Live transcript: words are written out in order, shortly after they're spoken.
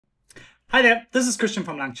Hi there, this is Christian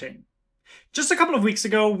from LangChain. Just a couple of weeks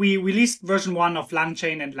ago, we released version 1 of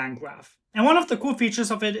LangChain and LangGraph. And one of the cool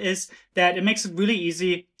features of it is that it makes it really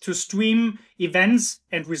easy to stream events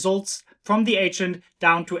and results from the agent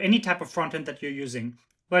down to any type of frontend that you're using,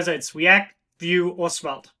 whether it's React, Vue, or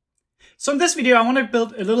Svelte. So in this video, I want to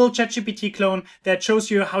build a little ChatGPT clone that shows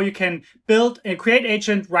you how you can build and create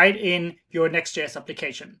agent right in your Next.js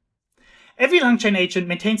application. Every LangChain agent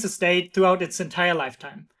maintains a state throughout its entire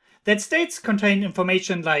lifetime. That states contain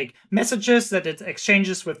information like messages that it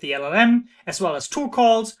exchanges with the LLM, as well as tool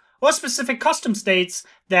calls, or specific custom states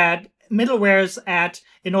that middlewares add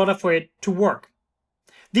in order for it to work.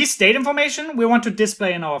 These state information we want to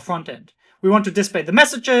display in our frontend. We want to display the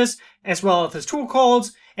messages, as well as the tool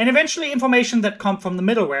calls, and eventually information that come from the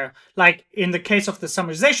middleware. Like in the case of the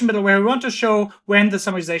summarization middleware, we want to show when the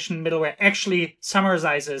summarization middleware actually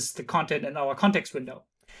summarizes the content in our context window.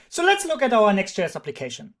 So let's look at our Next.js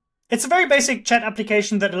application. It's a very basic chat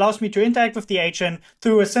application that allows me to interact with the agent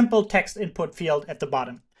through a simple text input field at the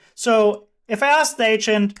bottom. So if I ask the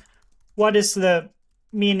agent, what is the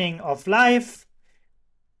meaning of life?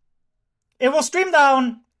 It will stream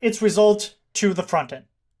down its result to the frontend.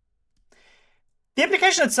 The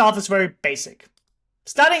application itself is very basic.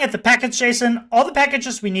 Starting at the package.json, all the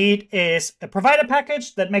packages we need is a provider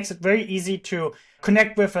package that makes it very easy to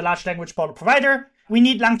connect with a large language model provider. We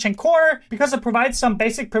need LangChain Core because it provides some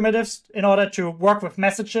basic primitives in order to work with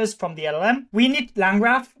messages from the LLM. We need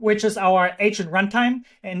LangGraph, which is our agent runtime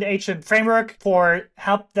and agent framework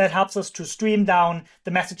that helps us to stream down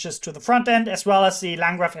the messages to the front end, as well as the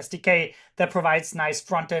LangGraph SDK that provides nice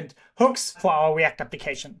front-end hooks for our React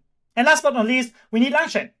application. And last but not least, we need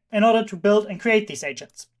LangChain in order to build and create these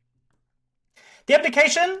agents. The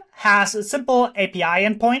application has a simple API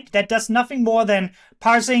endpoint that does nothing more than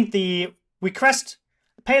parsing the request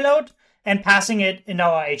payload and passing it in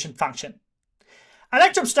our agent function. I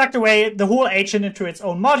like to abstract away the whole agent into its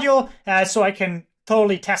own module so I can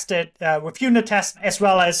totally test it with unit tests, as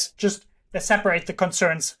well as just separate the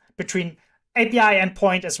concerns between API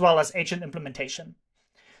endpoint as well as agent implementation.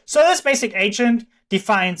 So this basic agent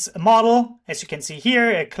defines a model, as you can see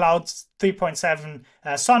here, a Cloud 3.7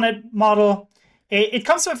 Sonnet model. It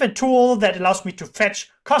comes with a tool that allows me to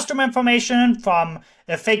fetch customer information from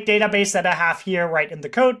a fake database that I have here right in the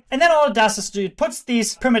code. And then all it does is it puts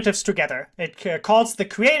these primitives together. It calls the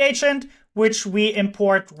create agent, which we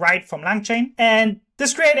import right from LangChain. And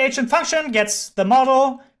this create agent function gets the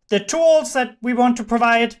model, the tools that we want to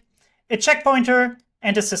provide, a checkpointer,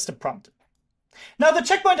 and a system prompt. Now the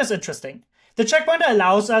checkpointer is interesting. The checkpointer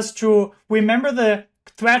allows us to remember the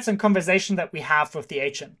threads and conversation that we have with the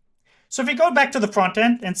agent. So if we go back to the front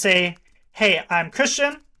end and say, hey, I'm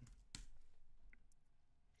Christian,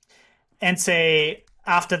 and say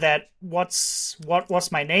after that, what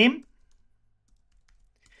was my name?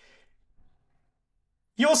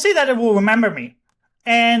 You'll see that it will remember me.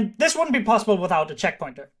 And this wouldn't be possible without a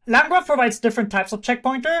checkpointer. LangGraph provides different types of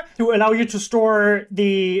checkpointer to allow you to store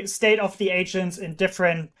the state of the agents in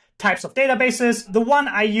different types of databases. The one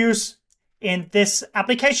I use in this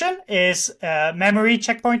application is a memory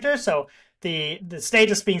checkpointer. So the state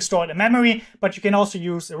is being stored in memory, but you can also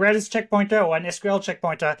use a Redis checkpointer or an SQL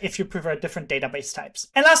checkpointer if you prefer different database types.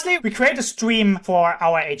 And lastly, we create a stream for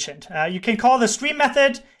our agent. You can call the stream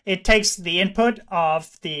method. It takes the input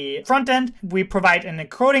of the front end. We provide an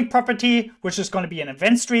encoding property, which is going to be an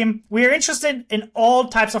event stream. We are interested in all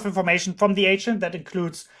types of information from the agent that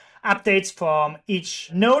includes updates from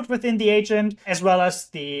each node within the agent, as well as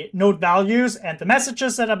the node values and the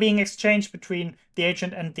messages that are being exchanged between the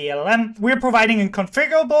agent and the LLM. We're providing a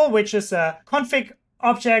configurable, which is a config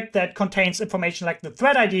object that contains information like the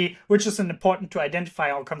thread ID, which is important to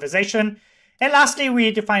identify our conversation. And lastly,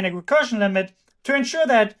 we define a recursion limit to ensure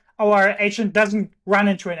that our agent doesn't run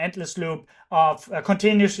into an endless loop of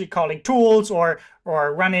continuously calling tools or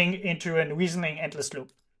running into a reasoning endless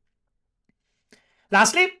loop.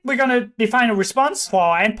 Lastly, we're going to define a response for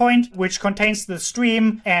our endpoint, which contains the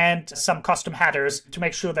stream and some custom headers to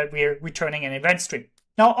make sure that we're returning an event stream.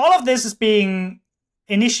 Now, all of this is being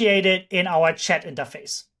initiated in our chat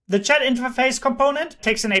interface. The chat interface component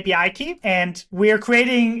takes an API key, and we're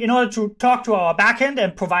creating, in order to talk to our backend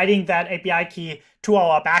and providing that API key to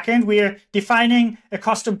our backend, we're defining a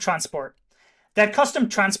custom transport. That custom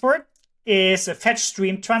transport is a fetch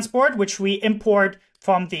stream transport, which we import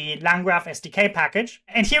from the LangGraph SDK package.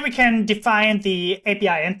 And here we can define the API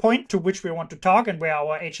endpoint to which we want to talk and where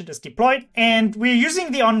our agent is deployed. And we're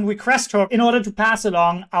using the onRequest hook in order to pass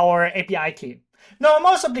along our API key. Now, in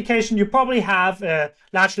most applications, you probably have an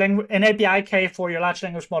API key for your large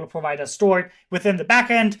language model provider stored within the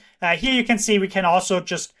backend. Here you can see we can also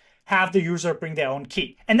just have the user bring their own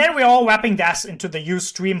key. And then we're all wrapping that into the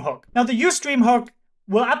useStream hook. Now the useStream hook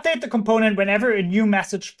will update the component whenever a new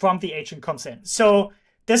message from the agent comes in. So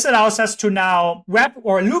this allows us to now wrap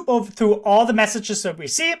or loop over through all the messages that we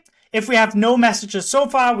see. If we have no messages so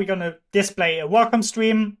far, we're going to display a welcome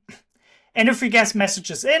stream. And if we get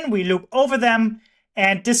messages in, we loop over them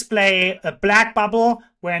and display a black bubble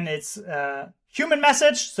when it's a human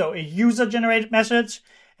message, so a user-generated message.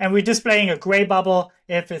 And we're displaying a gray bubble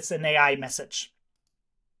if it's an AI message.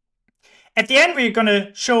 At the end, we're going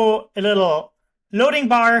to show a little loading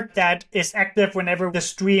bar that is active whenever the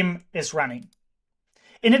stream is running.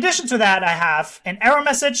 In addition to that, I have an error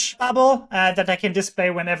message bubble that I can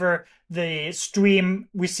display whenever the stream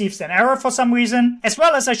receives an error for some reason, as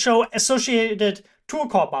well as I show associated tool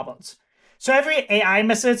call bubbles. So every AI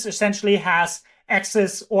message essentially has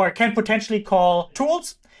access or can potentially call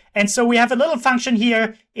tools. And so we have a little function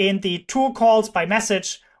here in the tool calls by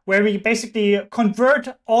message where we basically convert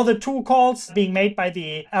all the tool calls being made by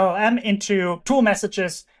the LLM into tool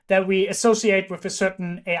messages that we associate with a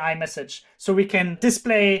certain AI message. So we can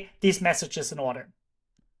display these messages in order.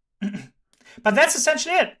 But that's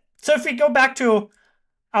essentially it. So if we go back to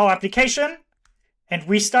our application and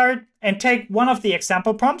restart and take one of the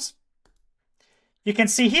example prompts, you can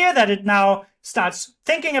see here that it now starts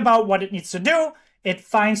thinking about what it needs to do. It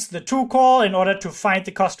finds the tool call in order to find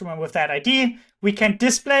the customer with that ID. We can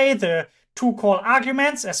display the tool call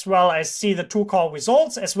arguments as well as see the tool call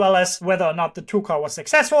results, as well as whether or not the tool call was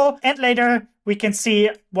successful. And later we can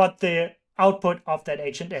see what the output of that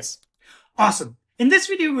agent is. Awesome. In this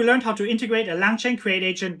video, we learned how to integrate a LangChain Create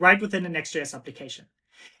agent right within the Next.js application.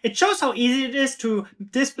 It shows how easy it is to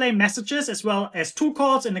display messages as well as tool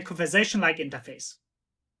calls in a conversation-like interface.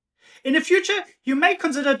 In the future, you may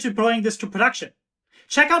consider deploying this to production.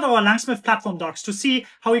 Check out our Langsmith platform docs to see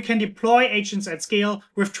how you can deploy agents at scale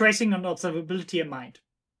with tracing and observability in mind.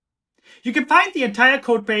 You can find the entire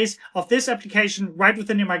code base of this application right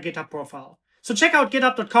within my GitHub profile. So check out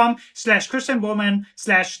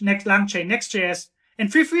github.com/christianbormann/LangChain Next.js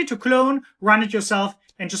and feel free to clone, run it yourself,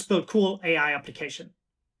 and just build cool AI application.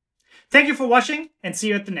 Thank you for watching and see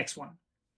you at the next one.